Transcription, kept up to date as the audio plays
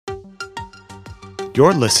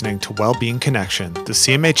You're listening to Wellbeing Connection, the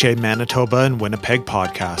CMHA Manitoba and Winnipeg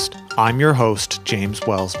podcast. I'm your host, James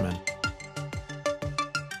Welsman.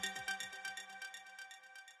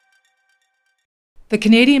 The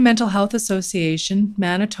Canadian Mental Health Association,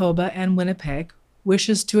 Manitoba and Winnipeg,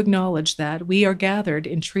 wishes to acknowledge that we are gathered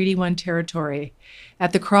in Treaty 1 territory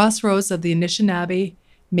at the crossroads of the Anishinaabe,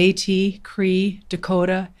 Métis, Cree,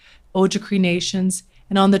 Dakota, Ojibwe nations,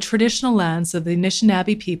 and on the traditional lands of the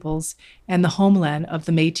Anishinaabe peoples and the homeland of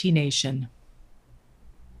the Métis Nation.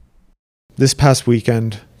 This past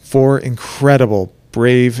weekend, 4 incredible,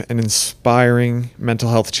 brave, and inspiring mental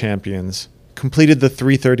health champions completed the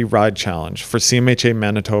 330 Ride Challenge for CMHA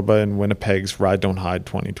Manitoba and Winnipeg's Ride Don't Hide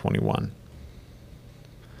 2021.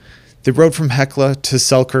 They rode from Hecla to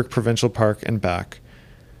Selkirk Provincial Park and back,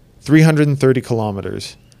 330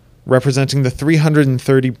 kilometers, representing the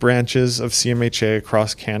 330 branches of CMHA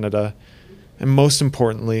across Canada, and most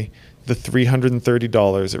importantly, the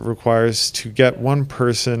 $330 it requires to get one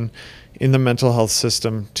person in the mental health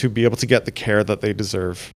system to be able to get the care that they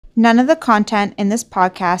deserve. None of the content in this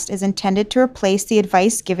podcast is intended to replace the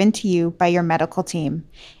advice given to you by your medical team.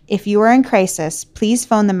 If you are in crisis, please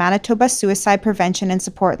phone the Manitoba Suicide Prevention and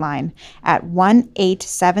Support Line at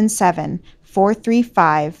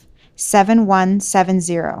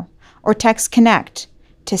 1-877-435-7170 or text CONNECT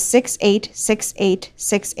to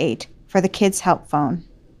 686868 for the Kids Help Phone.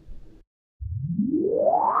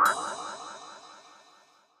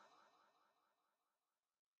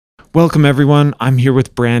 Welcome, everyone. I'm here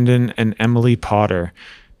with Brandon and Emily Potter.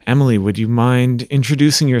 Emily, would you mind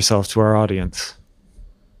introducing yourself to our audience?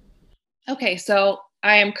 Okay, so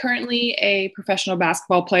I am currently a professional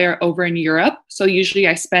basketball player over in Europe. So usually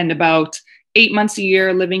I spend about 8 months a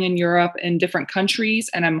year living in Europe in different countries,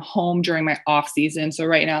 and I'm home during my off season. So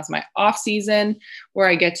right now it's my off season where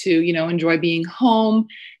I get to, enjoy being home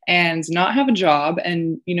and not have a job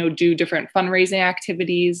and, do different fundraising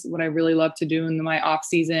activities. What I really love to do in my off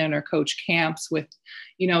season or coach camps with,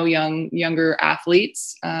 younger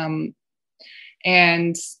athletes. And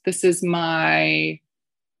this is my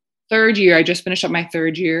third year. I just finished up my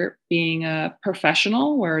third year being a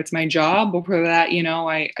professional where it's my job. Before that,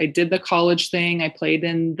 I did the college thing. I played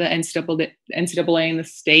in the NCAA in the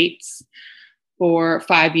States for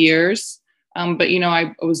 5 years. But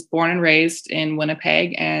I was born and raised in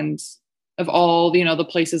Winnipeg, and of all, the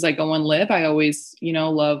places I go and live, I always,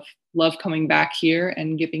 love coming back here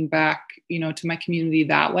and giving back, to my community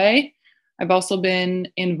that way. I've also been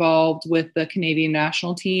involved with the Canadian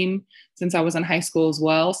national team since I was in high school as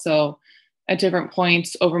well. So at different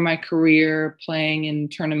points over my career, playing in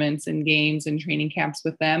tournaments and games and training camps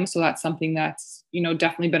with them. So that's something that's,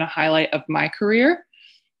 definitely been a highlight of my career.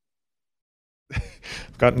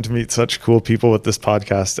 I've gotten to meet such cool people with this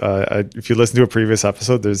podcast. If you listen to a previous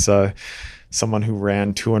episode, there's someone who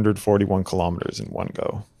ran 241 kilometers in one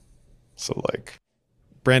go. So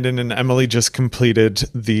Brandon and Emily just completed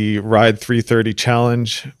the Ride 330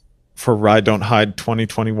 Challenge for Ride Don't Hide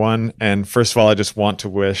 2021. And first of all, I just want to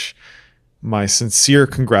wish my sincere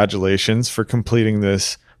congratulations for completing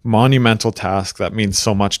this monumental task that means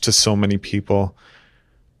so much to so many people.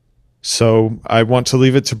 So I want to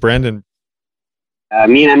leave it to Brandon.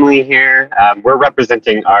 Me and Emily here, we're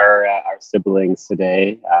representing our siblings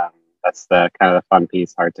today. That's the kind of the fun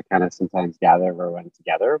piece, hard to kind of sometimes gather everyone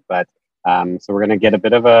together. But so we're going to get a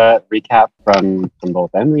bit of a recap from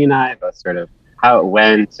both Emily and I about sort of how it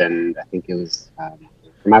went. And I think it was,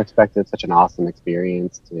 from my perspective, such an awesome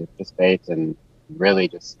experience to participate, and really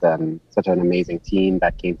just such an amazing team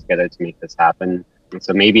that came together to make this happen. And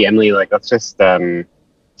so maybe Emily, let's just...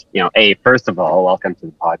 first of all, welcome to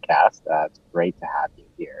the podcast. It's great to have you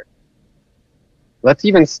here. Let's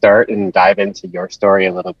even start and dive into your story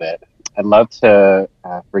a little bit. I'd love to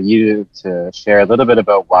for you to share a little bit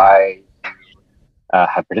about why you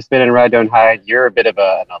have participated in Ride Don't Hide. You're a bit of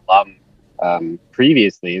an alum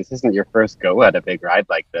previously. This isn't your first go at a big ride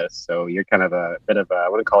like this, so you're kind of I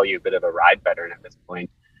want to call you a bit of a ride veteran at this point.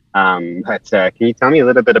 But can you tell me a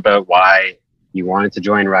little bit about why you wanted to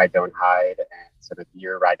join Ride Don't Hide and sort of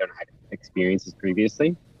your Ride Don't Hide experiences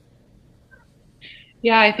previously?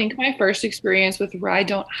 Yeah, I think my first experience with Ride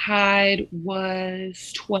Don't Hide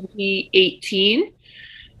was 2018.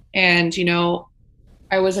 And,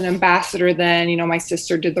 I was an ambassador then. My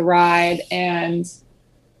sister did the ride, and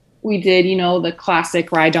we did, the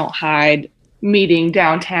classic Ride Don't Hide meeting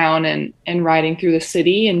downtown and riding through the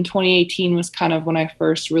city. And 2018 was kind of when I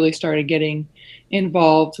first really started getting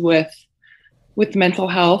involved with mental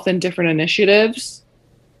health and different initiatives.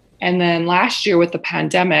 And then last year with the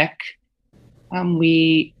pandemic,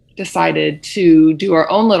 we decided to do our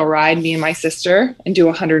own little ride, me and my sister, and do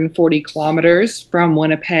 140 kilometers from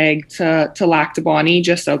Winnipeg to Lac du Bonnet,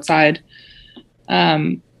 just outside,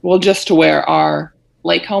 just to where our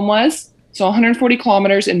lake home was. So 140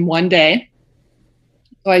 kilometers in one day.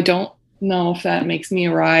 So I don't know if that makes me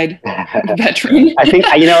a ride veteran. I think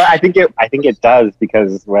it does,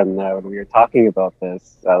 because when we were talking about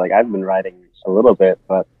this, I've been riding a little bit,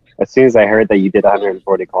 but as soon as I heard that you did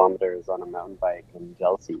 140 kilometers on a mountain bike and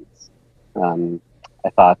gel seats, I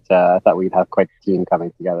thought we'd have quite a team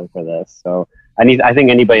coming together for this. So I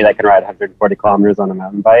think anybody that can ride 140 kilometers on a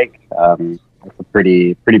mountain bike, it's a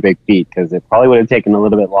pretty big feat, because it probably would have taken a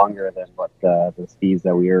little bit longer than what the speeds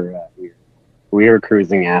that we were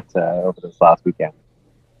cruising at over this last weekend.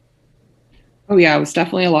 Oh yeah, it was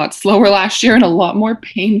definitely a lot slower last year and a lot more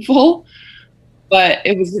painful, but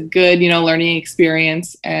it was a good, learning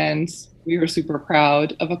experience, and we were super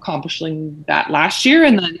proud of accomplishing that last year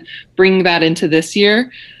and then bringing that into this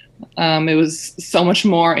year. It was so much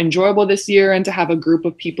more enjoyable this year, and to have a group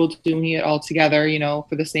of people doing it all together,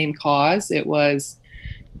 for the same cause.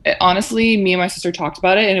 Honestly, me and my sister talked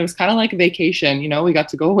about it, and it was kind of like a vacation. We got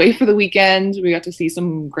to go away for the weekend. We got to see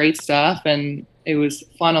some great stuff, and it was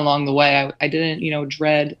fun along the way. I didn't,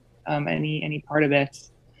 dread any part of it,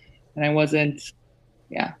 and I wasn't.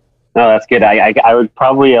 Yeah. No, that's good. I would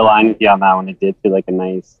probably align with you on that one. It did feel like a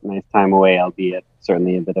nice time away, albeit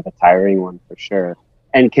certainly a bit of a tiring one for sure.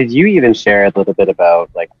 And could you even share a little bit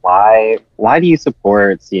about why do you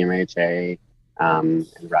support CMHA and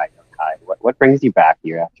Ride Don't Hide? What brings you back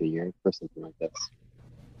year after year for something like this?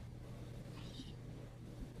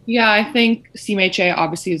 Yeah, I think CMHA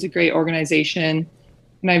obviously is a great organization,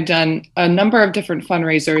 and I've done a number of different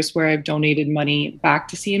fundraisers where I've donated money back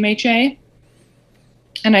to CMHA.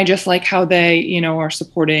 And I just like how they, are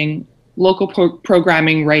supporting local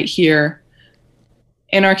programming right here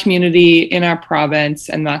in our community, in our province,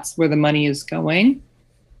 and that's where the money is going.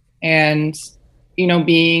 And,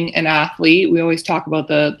 being an athlete, we always talk about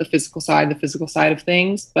the physical side of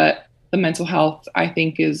things, but the mental health, I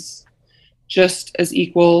think, is just as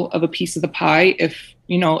equal of a piece of the pie, if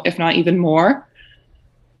not even more.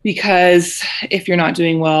 Because if you're not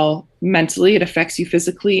doing well mentally, it affects you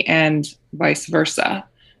physically, and vice versa.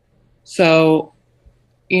 So,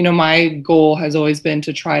 my goal has always been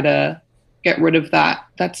to try to get rid of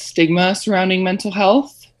that stigma surrounding mental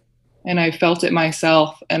health. And I felt it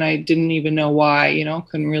myself, and I didn't even know why,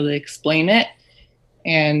 couldn't really explain it.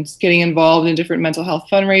 And getting involved in different mental health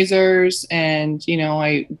fundraisers, and,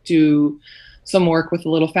 I do some work with a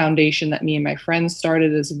little foundation that me and my friends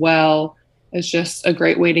started as well. It's just a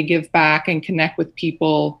great way to give back and connect with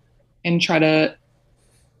people and try to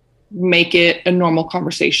make it a normal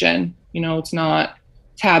conversation. It's not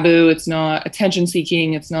taboo. It's not attention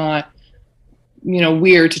seeking. It's not,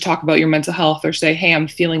 weird to talk about your mental health or say, hey, I'm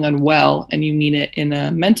feeling unwell, and you mean it in a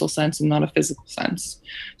mental sense and not a physical sense.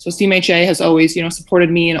 So CMHA has always, supported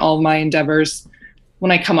me in all of my endeavors.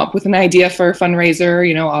 When I come up with an idea for a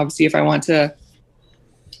fundraiser, obviously if I want to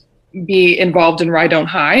be involved in Ride Don't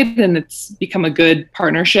Hide, and it's become a good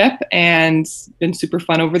partnership and been super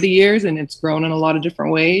fun over the years, and it's grown in a lot of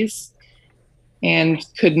different ways, and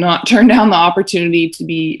could not turn down the opportunity to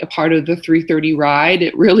be a part of the 330 ride.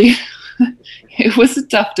 It really, it was a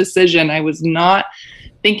tough decision. I was not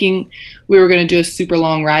thinking we were going to do a super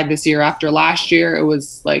long ride this year. After last year, it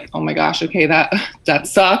was like, oh my gosh, okay, that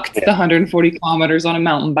sucked, the 140 kilometers on a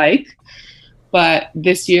mountain bike. But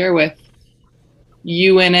this year, with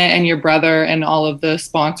you in it and your brother and all of the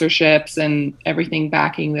sponsorships and everything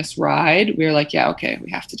backing this ride, we were like, yeah, okay,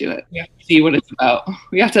 we have to do it. We have to see what it's about.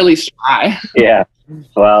 We have to at least try. Yeah.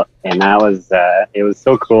 Well, and that was, it was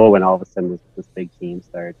so cool when all of a sudden this big team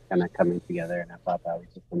started kind of coming together, and I thought that was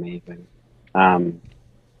just amazing.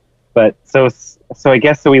 But so I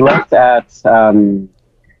guess, so we left at, Saturday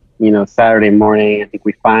morning. I think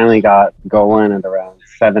we finally got going at around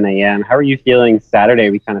 7 a.m. How are you feeling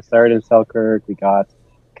Saturday? We kind of started in Selkirk. We got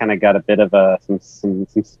a bit of some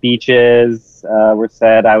speeches were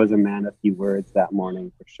said. I was a man of few words that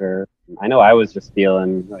morning for sure. I know I was just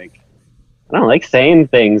feeling like, I don't like saying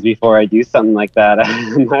things before I do something like that. I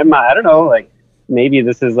don't know, like maybe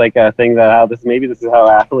this is like a thing maybe this is how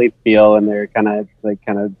athletes feel when they're kind of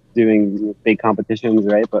doing big competitions,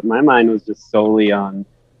 right? But my mind was just solely on,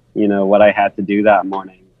 what I had to do that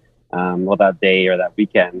morning, that day or that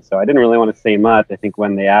weekend. So I didn't really want to say much. I think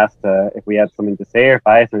when they asked if we had something to say or if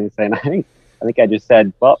I had something to say, and I think I just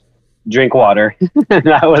said, well, drink water. And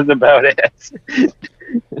that was about it.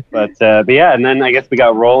 But yeah, and then I guess we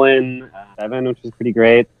got rolling 7, which was pretty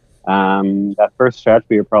great. That first stretch,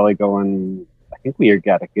 we were probably going, I think we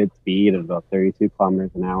got a good speed of about 32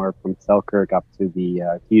 kilometers an hour from Selkirk up to the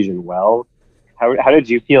Artesian Well. How did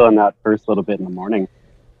you feel in that first little bit in the morning?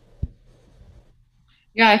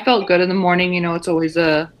 Yeah, I felt good in the morning. It's always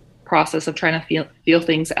a process of trying to feel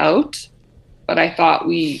things out. But I thought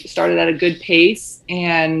we started at a good pace,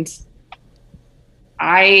 and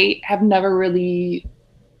I have never really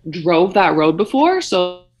drove that road before,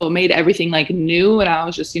 so it made everything like new, and I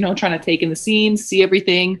was just trying to take in the scenes, see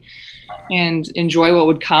everything, and enjoy what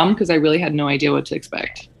would come, because I really had no idea what to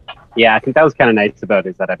expect. Yeah, I think that was kind of nice about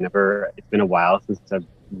it, is that it's been a while since I've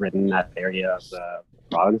ridden that area of the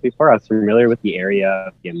province before. I was familiar with the area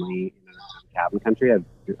of Gimli in Cabin Country. I've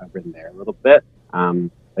ridden there a little bit.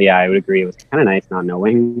 But yeah, I would agree. It was kind of nice not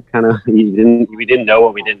knowing. We didn't know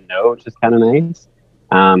what we didn't know, which is kind of nice.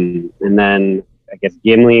 And then I guess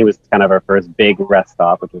Gimli was kind of our first big rest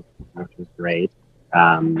stop, which was great.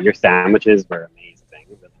 Your sandwiches were amazing.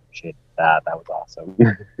 Really appreciated that. That was awesome.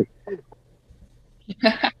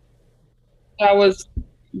 That was,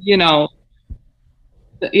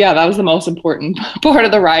 that was the most important part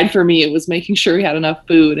of the ride for me. It was making sure we had enough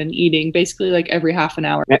food and eating basically like every half an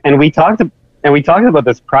hour. And we talked about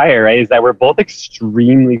this prior, right? Is that we're both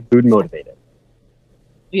extremely food motivated.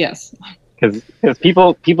 Yes. Because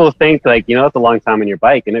people think like, it's a long time on your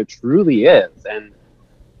bike, and it truly is.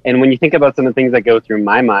 And when you think about some of the things that go through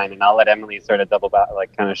my mind, and I'll let Emily sort of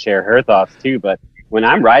kind of share her thoughts too. But when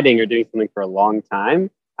I'm riding or doing something for a long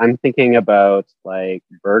time, I'm thinking about like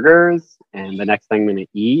burgers and the next thing I'm going to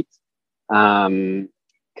eat.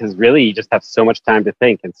 Because really, you just have so much time to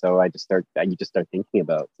think, and so you just start thinking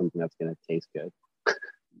about something that's going to taste good.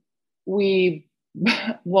 Me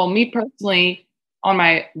personally, on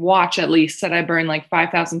my watch at least, said I burn like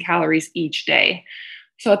 5,000 calories each day.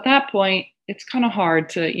 So at that point, it's kind of hard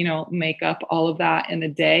to make up all of that in a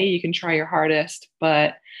day. You can try your hardest,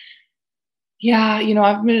 but yeah,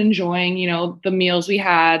 I've been enjoying the meals we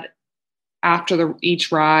had after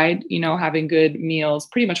each ride. Having good meals,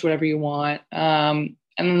 pretty much whatever you want. And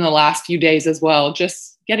then the last few days as well,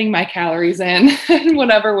 just getting my calories in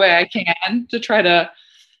whatever way I can to try to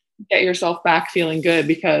get yourself back feeling good,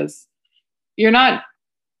 because you're not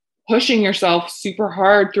pushing yourself super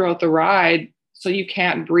hard throughout the ride so you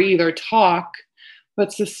can't breathe or talk,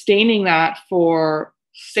 but sustaining that for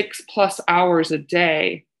 6+ hours a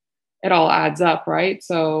day, it all adds up, right?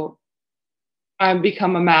 So I've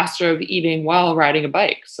become a master of eating while riding a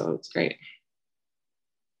bike, so it's great.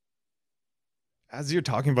 As you're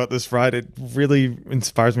talking about this ride, it really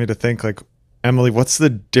inspires me to think like, Emily, what's the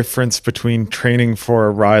difference between training for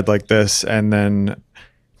a ride like this and then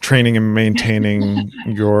training and maintaining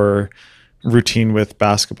your routine with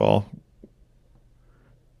basketball?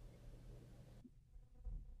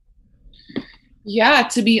 Yeah,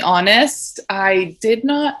 to be honest, I did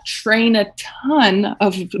not train a ton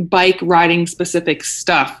of bike riding specific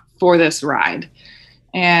stuff for this ride.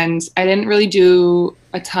 And I didn't really do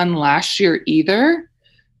a ton last year either.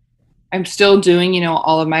 I'm still doing,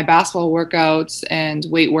 all of my basketball workouts and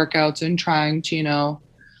weight workouts and trying to,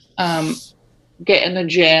 get in the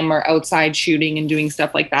gym or outside shooting and doing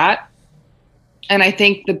stuff like that. And I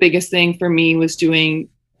think the biggest thing for me was trying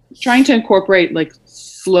to incorporate like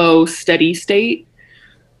slow, steady state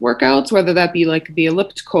workouts, whether that be like the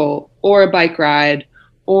elliptical or a bike ride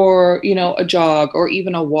or, a jog or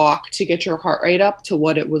even a walk, to get your heart rate up to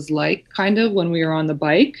what it was like kind of when we were on the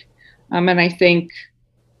bike. And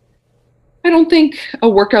I don't think a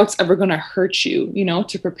workout's ever going to hurt you,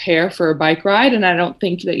 to prepare for a bike ride. And I don't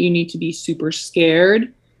think that you need to be super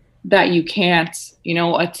scared that you can't,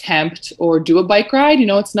 attempt or do a bike ride.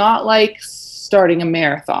 It's not like starting a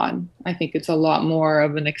marathon. I think it's a lot more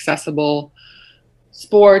of an accessible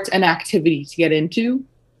sport and activity to get into,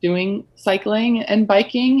 doing cycling and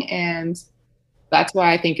biking. And that's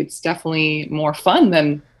why I think it's definitely more fun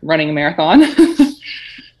than running a marathon.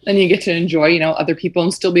 And you get to enjoy, other people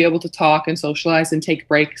and still be able to talk and socialize and take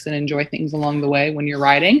breaks and enjoy things along the way when you're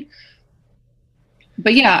riding.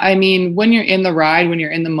 But yeah, I mean, when you're in the ride, when you're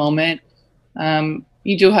in the moment,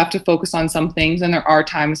 you do have to focus on some things. And there are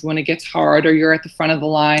times when it gets hard, or you're at the front of the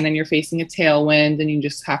line and you're facing a tailwind and you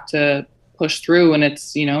just have to push through, and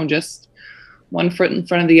it's, just one foot in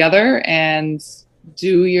front of the other and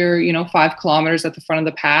do your, 5 kilometers at the front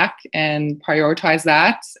of the pack and prioritize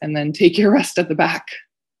that, and then take your rest at the back.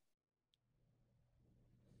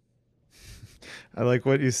 I like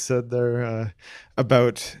what you said there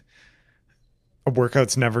about a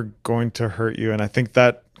workout's never going to hurt you. And I think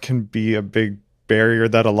that can be a big barrier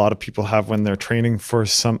that a lot of people have when they're training for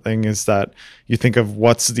something, is that you think of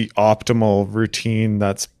what's the optimal routine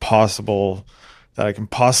that's possible, that I can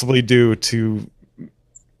possibly do to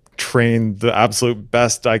train the absolute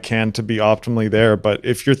best I can to be optimally there. But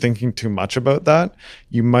if you're thinking too much about that,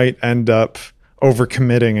 you might end up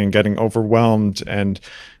overcommitting and getting overwhelmed. And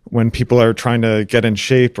when people are trying to get in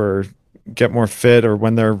shape or get more fit, or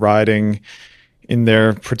when they're riding in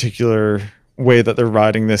their particular way that they're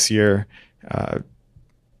riding this year,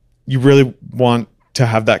 you really want to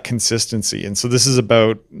have that consistency. And so this is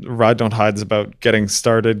about Ride Don't Hide is about getting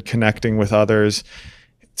started, connecting with others.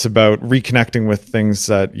 It's about reconnecting with things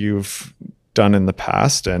that you've done in the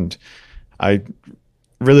past. And I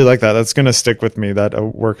really like that. That's going to stick with me, that a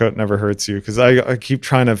workout never hurts you. Because I keep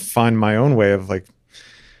trying to find my own way of, like,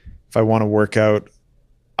 if I want to work out,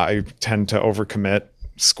 I tend to overcommit,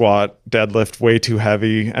 squat, deadlift way too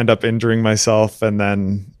heavy, end up injuring myself, and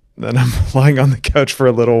then I'm lying on the couch for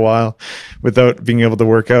a little while without being able to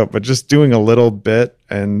work out. But just doing a little bit,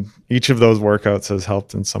 and each of those workouts has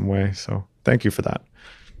helped in some way. So thank you for that.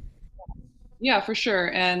 Yeah, for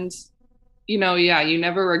sure. And, you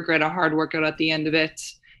never regret a hard workout at the end of it,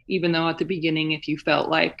 even though at the beginning, if you felt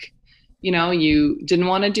like, you didn't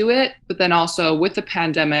want to do it. But then also with the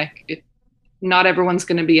pandemic, not everyone's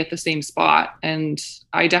going to be at the same spot. And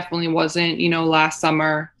I definitely wasn't, last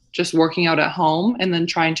summer, just working out at home and then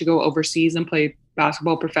trying to go overseas and play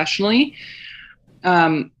basketball professionally.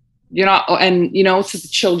 To the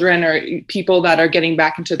children or people that are getting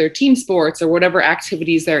back into their team sports or whatever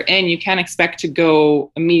activities they're in, you can't expect to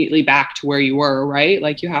go immediately back to where you were, right?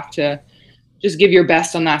 Like, you have to just give your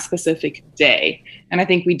best on that specific day. And I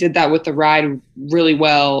think we did that with the ride really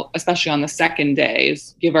well, especially on the second day,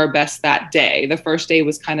 is give our best that day. The first day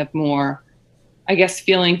was kind of more, I guess,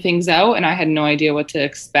 feeling things out, and I had no idea what to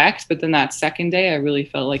expect. But then that second day, I really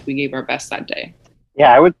felt like we gave our best that day.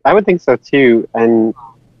 Yeah, I would think so too. And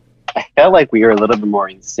I felt like we were a little bit more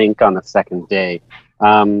in sync on the second day.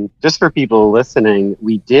 Just for people listening,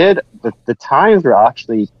 we did, the times were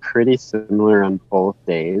actually pretty similar on both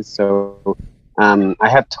days. So I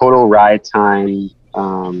have total ride time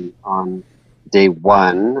on day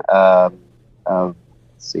one of, let's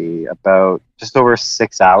see, about just over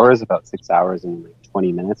 6 hours, about 6 hours and like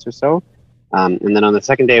 20 minutes or so. And then on the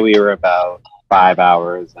second day, we were about 5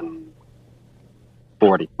 hours and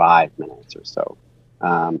 45 minutes or so.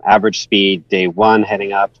 Average speed day one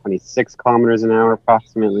heading up 26 kilometers an hour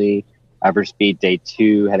approximately. Average speed day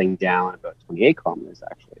two heading down about 28 kilometers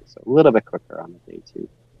actually. So a little bit quicker on the day two.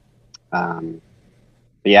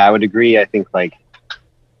 But yeah, I would agree. I think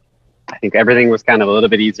everything was kind of a little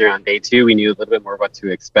bit easier on day two. We knew a little bit more what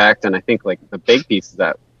to expect. And I think like the big piece is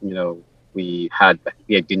that, we had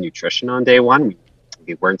good nutrition on day one.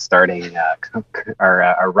 We weren't starting,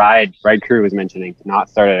 our ride crew was mentioning to not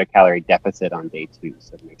start at a calorie deficit on day two.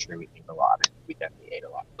 So to make sure we ate a lot. And we definitely ate a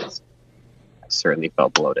lot. I certainly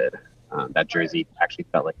felt bloated. That jersey actually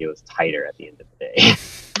felt like it was tighter at the end of the day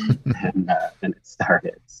than it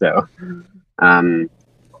started. So,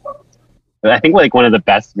 but I think like one of the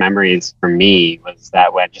best memories for me was that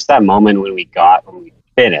that moment when we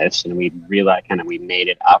finished and we realized we made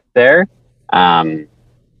it up there.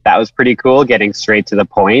 That was pretty cool, getting straight to the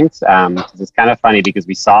point. It's kind of funny because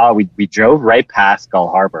we drove right past Gull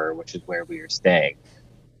Harbor, which is where we were staying.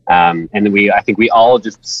 And then I think we all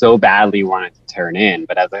just so badly wanted to turn in,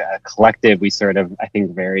 but as a collective, we sort of, I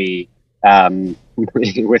think very,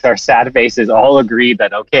 with our sad faces, all agreed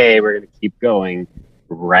that, okay, we're going to keep going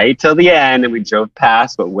right till the end. And we drove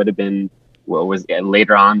past what was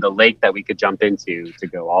later on the lake that we could jump into to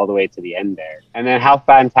go all the way to the end there. And then how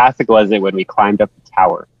fantastic was it when we climbed up the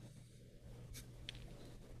tower?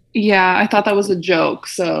 Yeah, I thought that was a joke.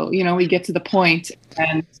 So, we get to the point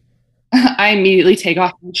and I immediately take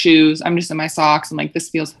off my shoes. I'm just in my socks. I'm like, this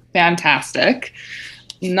feels fantastic.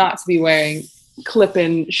 Not to be wearing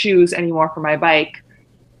clip-in shoes anymore for my bike.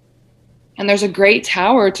 And there's a great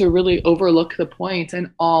tower to really overlook the point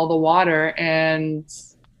and all the water. And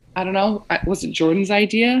I don't know, was it Jordan's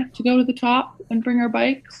idea to go to the top and bring our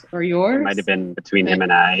bikes, or yours? It might have been between him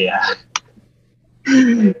and I, yeah.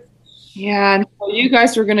 Yeah, and so you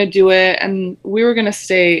guys were going to do it, and we were going to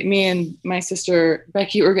stay, me and my sister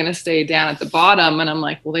Becky were going to stay down at the bottom, and I'm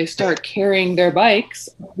like, well, they start carrying their bikes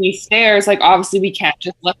up these stairs, like obviously we can't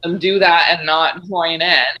just let them do that and not join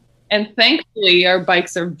in. And thankfully our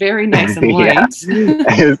bikes are very nice and light. Yeah.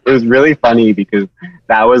 It was really funny because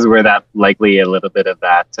that was where that likely a little bit of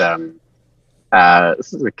that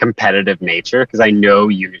competitive nature, because I know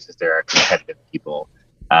you and your sister are competitive people.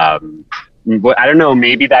 I don't know,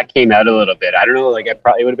 maybe that came out a little bit. I don't know, like it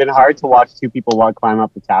would have been hard to watch two people climb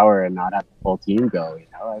up the tower and not have the full team go, It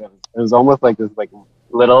was almost like this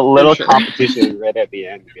little sure. competition right at the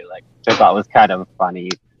end, which I thought was kind of funny.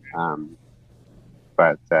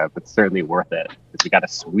 but certainly worth it because we got a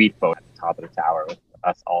sweet photo at the top of the tower with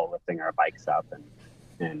us all lifting our bikes up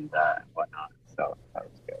and whatnot. So that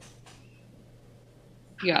was good.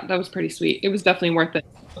 Yeah, that was pretty sweet. It was definitely worth it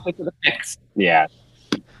for the pics. Yeah.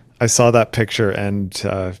 I saw that picture and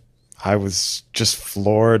I was just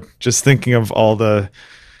floored, just thinking of all the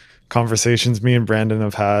conversations me and Brandon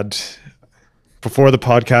have had before the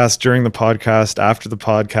podcast, during the podcast, after the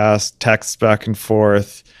podcast, texts back and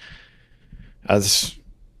forth as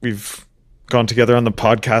we've gone together on the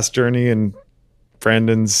podcast journey and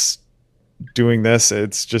Brandon's doing this.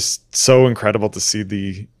 It's just so incredible to see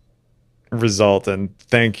the result, and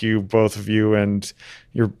thank you both of you and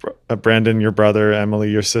your Brandon, your brother, Emily,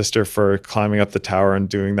 your sister, for climbing up the tower and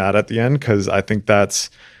doing that at the end, because I think that's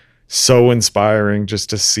so inspiring just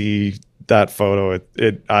to see that photo.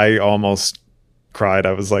 I almost cried.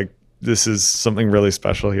 I was like, this is something really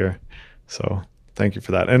special here. So thank you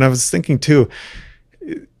for that. And I was thinking too,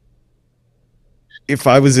 if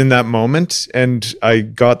I was in that moment and I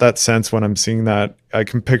got that sense when I'm seeing that, I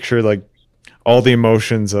can picture like all the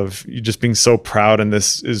emotions of you just being so proud. And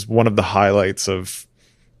this is one of the highlights of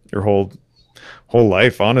your whole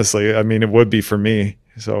life, honestly. I mean, it would be for me.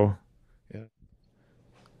 So yeah.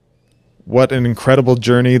 What an incredible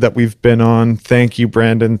journey that we've been on. Thank you,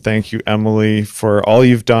 Brandon. Thank you, Emily, for all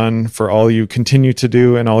you've done, for all you continue to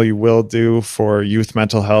do and all you will do for youth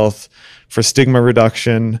mental health, for stigma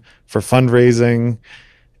reduction, for fundraising,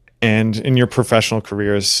 and in your professional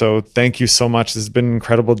careers. So thank you so much. This has been an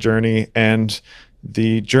incredible journey, and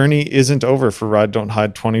the journey isn't over for Ride Don't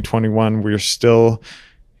Hide 2021. We're still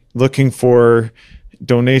looking for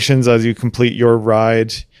donations as you complete your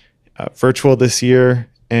ride virtual this year,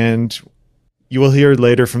 and you will hear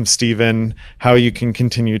later from Stephen how you can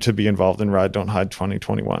continue to be involved in Ride Don't Hide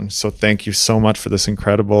 2021. So thank you so much for this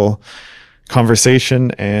incredible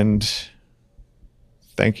conversation, and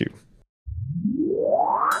thank you.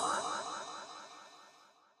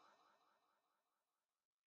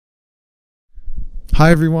 Hi,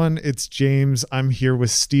 everyone. It's James. I'm here with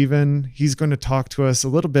Stephen. He's going to talk to us a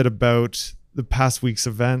little bit about the past week's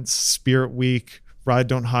events, Spirit Week, Ride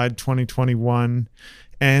Don't Hide 2021,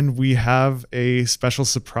 and we have a special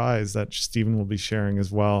surprise that Stephen will be sharing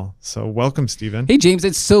as well. So welcome, Stephen. Hey, James.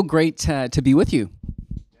 It's so great to be with you.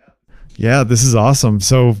 Yeah, this is awesome.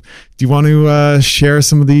 So do you want to share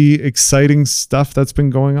some of the exciting stuff that's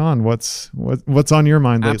been going on? What's on your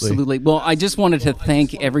mind lately? Absolutely. Well, I just wanted to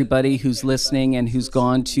thank everybody who's listening and who's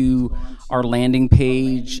gone to our landing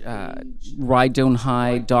page,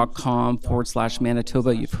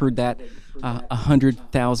 ridedon'thide.com/Manitoba. You've heard that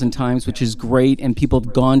 100,000 times, which is great. And people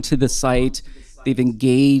have gone to the site. They've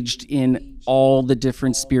engaged in all the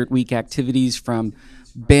different Spirit Week activities, from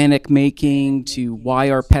bannock making to why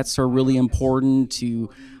our pets are really important to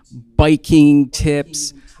biking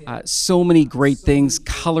tips, so many great things,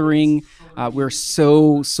 coloring. We're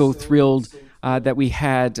so thrilled that we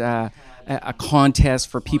had a contest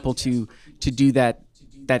for people to do that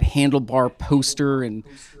handlebar poster and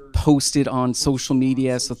post it on social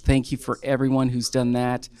media. So thank you for everyone who's done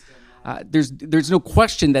that. There's no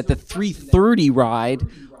question that the 330 ride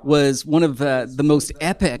was one of the most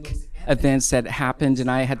epic events that happened, and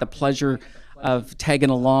I had the pleasure of tagging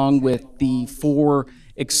along with the 4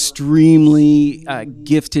 extremely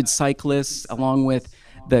gifted cyclists, along with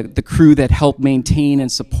the crew that helped maintain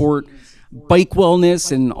and support bike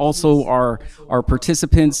wellness, and also our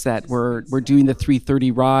participants that were doing the 330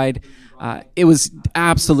 ride. It was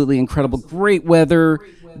absolutely incredible. Great weather,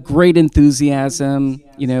 great enthusiasm.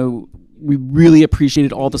 You know, we really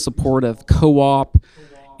appreciated all the support of Co-op,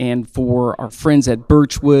 and for our friends at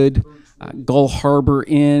Birchwood. Gull Harbor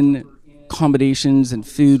Inn, accommodations and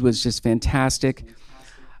food was just fantastic.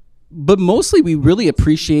 But mostly we really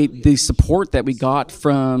appreciate the support that we got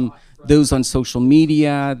from those on social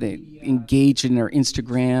media. They engaged in our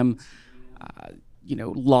Instagram,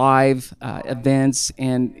 live events.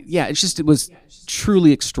 And yeah, it was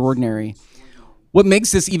truly extraordinary. What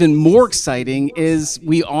makes this even more exciting is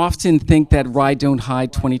we often think that Ride Don't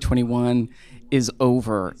Hide 2021 is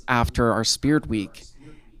over after our Spirit Week.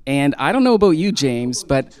 And I don't know about you, James,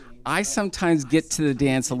 but I sometimes get to the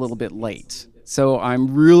dance a little bit late. So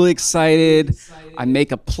I'm really excited. I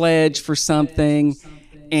make a pledge for something,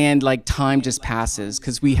 and like time just passes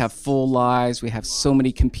because we have full lives. We have so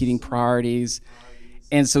many competing priorities.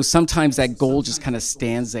 And so sometimes that goal just kind of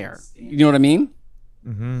stands there. You know what I mean?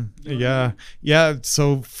 Mm-hmm. Yeah.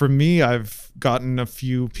 So for me, I've gotten a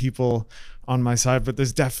few people on my side, but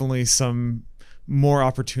there's definitely some more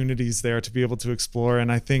opportunities there to be able to explore.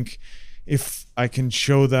 And I think if I can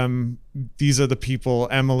show them these are the people,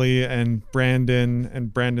 Emily and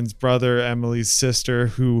Brandon's brother, Emily's sister,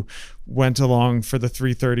 who went along for the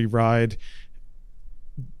 3:30 ride.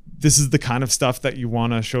 This is the kind of stuff that you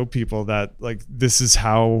want to show people, that like, this is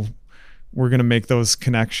how we're going to make those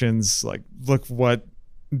connections. Like, look what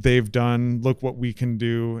they've done, look what we can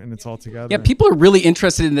do, and it's all together. Yeah, people are really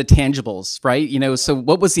interested in the tangibles, right? So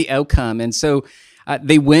what was the outcome? And so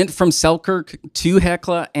they went from Selkirk to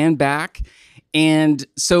Hecla and back. And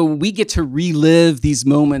so we get to relive these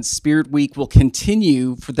moments. Spirit Week will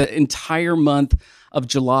continue for the entire month of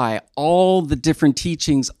July. All the different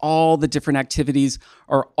teachings, all the different activities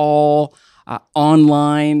are all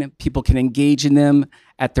online. People can engage in them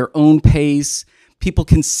at their own pace. People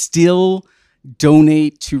can still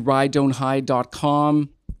donate to ridedon'thide.com.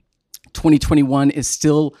 2021 is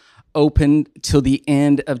still open till the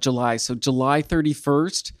end of July. So July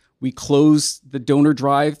 31st, we close the donor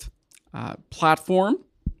drive platform.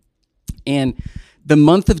 And the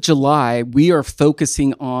month of July, we are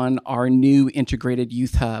focusing on our new integrated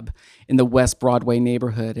youth hub in the West Broadway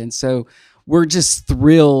neighborhood. And so we're just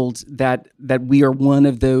thrilled that we are one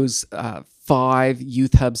of those 5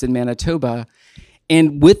 youth hubs in Manitoba.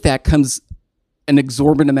 And with that comes an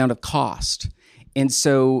exorbitant amount of cost. And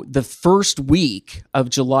so the first week of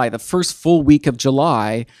July, the first full week of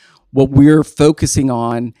July, what we're focusing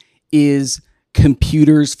on is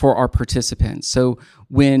computers for our participants. So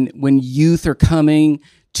when youth are coming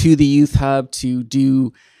to the youth hub to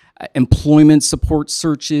do employment support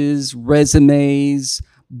searches, resumes,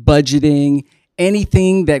 budgeting,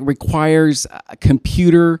 anything that requires a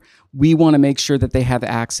computer, we want to make sure that they have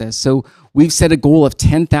access. So we've set a goal of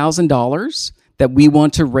 $10,000 that we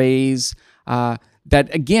want to raise.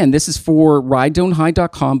 That again, this is for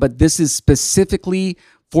ridedon'thide.com, but this is specifically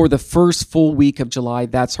for the first full week of July.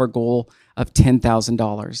 That's our goal of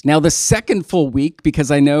 $10,000. Now, the second full week,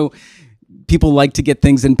 because I know people like to get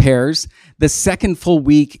things in pairs, the second full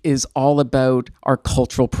week is all about our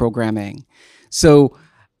cultural programming. So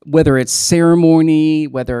whether it's ceremony,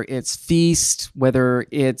 whether it's feast, whether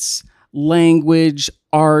it's language,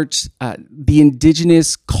 art, the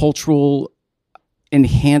Indigenous cultural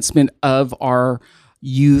enhancement of our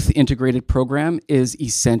youth integrated program is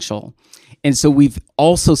essential. And so we've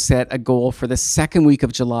also set a goal for the second week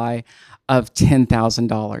of July of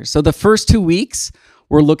 $10,000. So the first 2 weeks,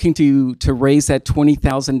 we're looking to raise that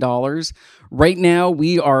 $20,000. Right now,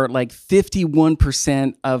 we are like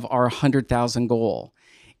 51% of our 100,000 goal.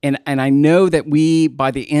 And I know that we,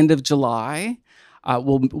 by the end of July,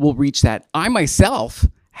 we'll reach that. I myself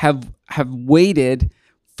have waited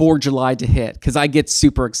for July to hit because I get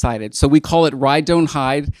super excited. So we call it Ride Don't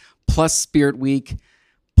Hide plus Spirit Week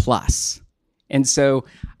plus. And so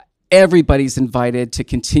everybody's invited to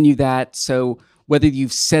continue that. So whether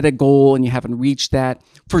you've set a goal and you haven't reached that,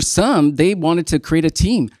 for some, they wanted to create a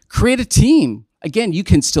team. Create a team. Again, you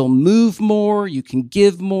can still move more, you can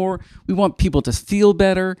give more. We want people to feel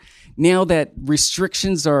better. Now that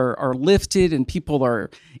restrictions are lifted and people are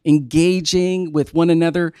engaging with one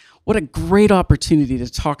another, what a great opportunity to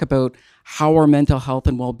talk about how our mental health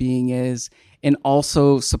and well-being is, and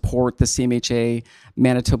also support the CMHA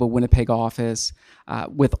Manitoba Winnipeg office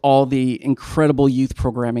with all the incredible youth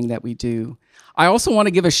programming that we do. I also want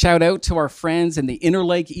to give a shout out to our friends in the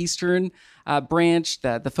Interlake Eastern branch,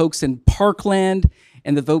 the folks in Parkland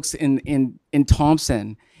and the folks in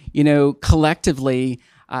Thompson. You know, collectively,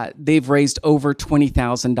 they've raised over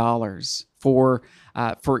 $20,000 for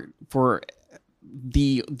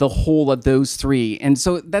the whole of those three, and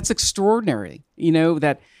so that's extraordinary. You know,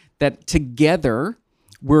 that together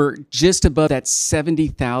we're just above that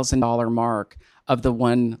 $70,000 mark of the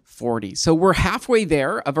 140. So we're halfway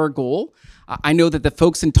there of our goal. I know that the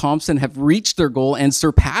folks in Thompson have reached their goal and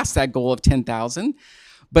surpassed that goal of 10,000.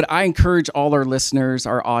 But I encourage all our listeners,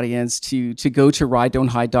 our audience, to go to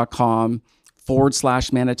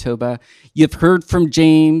ridedon'thide.com/Manitoba. You've heard from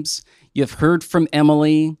James. You've heard from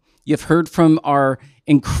Emily. You've heard from our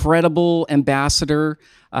incredible ambassador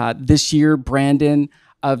this year, Brandon,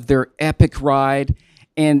 of their epic ride.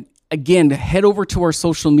 And again, head over to our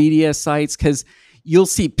social media sites because you'll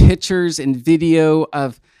see pictures and video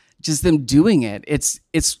of just them doing it. It's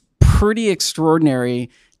pretty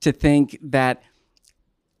extraordinary to think that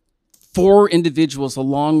 4 individuals,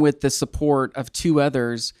 along with the support of 2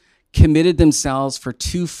 others, committed themselves for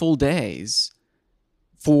 2 full days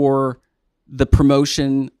for the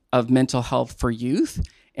promotion of mental health for youth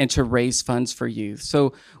and to raise funds for youth.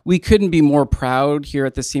 So we couldn't be more proud here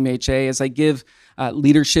at the CMHA. As I give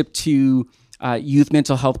leadership to youth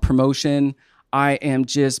mental health promotion, I am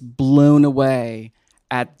just blown away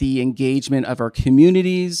at the engagement of our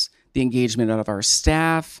communities, the engagement of our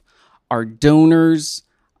staff, our donors,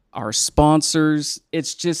 our sponsors.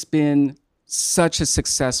 It's just been such a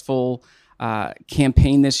successful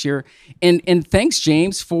campaign this year. And thanks,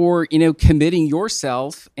 James, for committing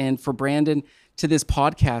yourself and for Brandon to this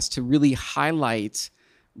podcast to really highlight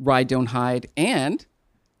Ride Don't Hide and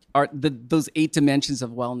those 8 dimensions of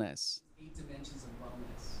wellness.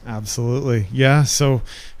 Absolutely. Yeah. So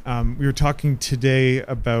we were talking today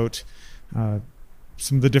about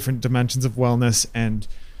some of the different dimensions of wellness, and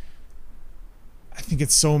I think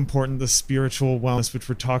it's so important, the spiritual wellness, which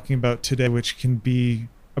we're talking about today, which can be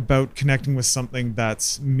about connecting with something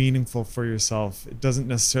that's meaningful for yourself. It doesn't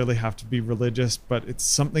necessarily have to be religious, but it's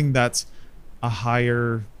something that's a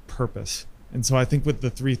higher purpose. And so I think with the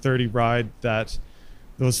 330 ride, that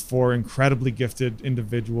those 4 incredibly gifted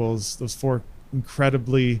individuals, those 4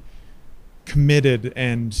 incredibly committed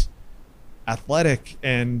and athletic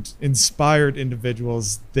and inspired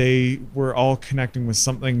individuals, they were all connecting with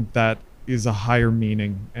something that is a higher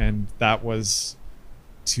meaning, and that was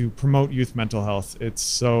to promote youth mental health. It's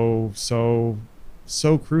so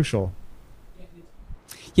crucial.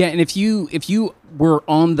 Yeah, and if you were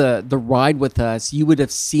on the ride with us, you would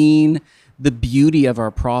have seen the beauty of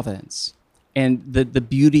our province and the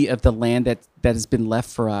beauty of the land that has been left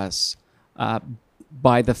for us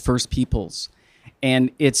by the First Peoples.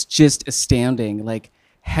 And it's just astounding. Like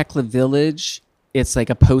Hecla Village, it's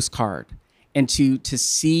like a postcard. And to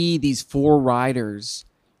see these 4 riders,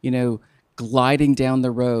 gliding down the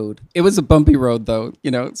road. It was a bumpy road though,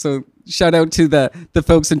 so shout out to the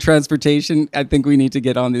folks in transportation. I think we need to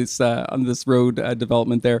get on this road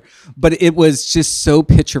development there. But it was just so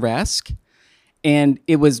picturesque. And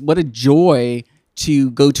it was what a joy to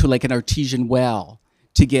go to like an artesian well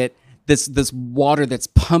to get this water that's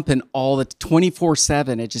pumping all the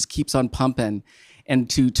 24/7. It just keeps on pumping, and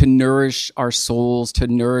to nourish our souls, to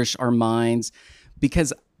nourish our minds,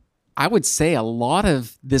 because I would say a lot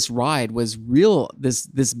of this ride was real,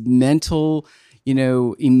 this mental,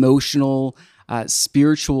 emotional,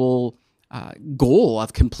 spiritual goal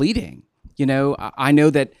of completing. I know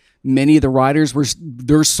that many of the riders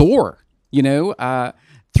they're sore,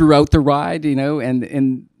 throughout the ride,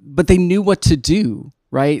 but they knew what to do,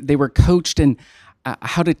 right? They were coached in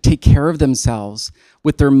how to take care of themselves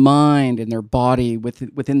with their mind and their body,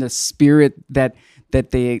 within the spirit that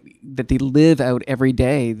they live out every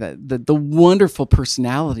day. The wonderful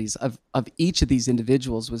personalities of each of these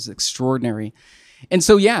individuals was extraordinary. And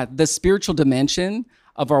so, yeah, the spiritual dimension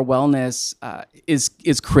of our wellness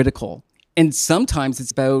is critical. And sometimes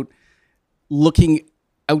it's about looking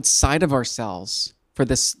outside of ourselves for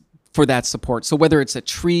that support. So whether it's a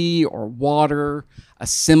tree or water, a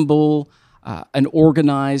symbol, an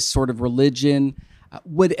organized sort of religion,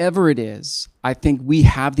 whatever it is, I think we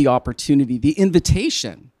have the opportunity. The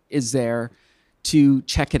invitation is there to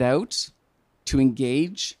check it out, to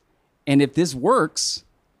engage. And if this works,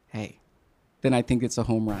 hey, then I think it's a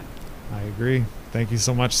home run. I agree. Thank you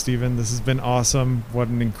so much, Stephen. This has been awesome. What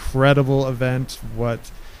an incredible event.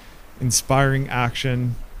 What inspiring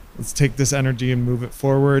action. Let's take this energy and move it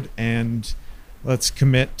forward, and let's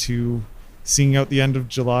commit to seeing out the end of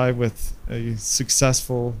July with a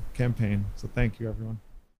successful campaign. So thank you, everyone.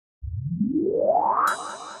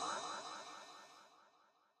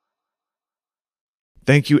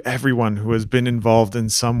 Thank you, everyone who has been involved in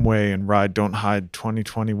some way in Ride Don't Hide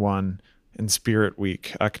 2021 and Spirit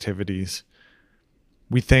Week activities.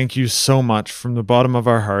 We thank you so much from the bottom of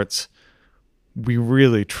our hearts. We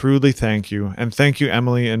really, truly thank you. And thank you,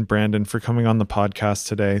 Emily and Brandon, for coming on the podcast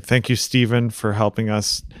today. Thank you, Stephen, for helping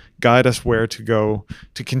us guide us where to go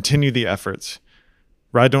to continue the efforts.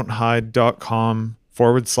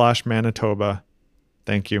 RideDon'tHide.com/Manitoba.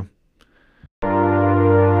 Thank you.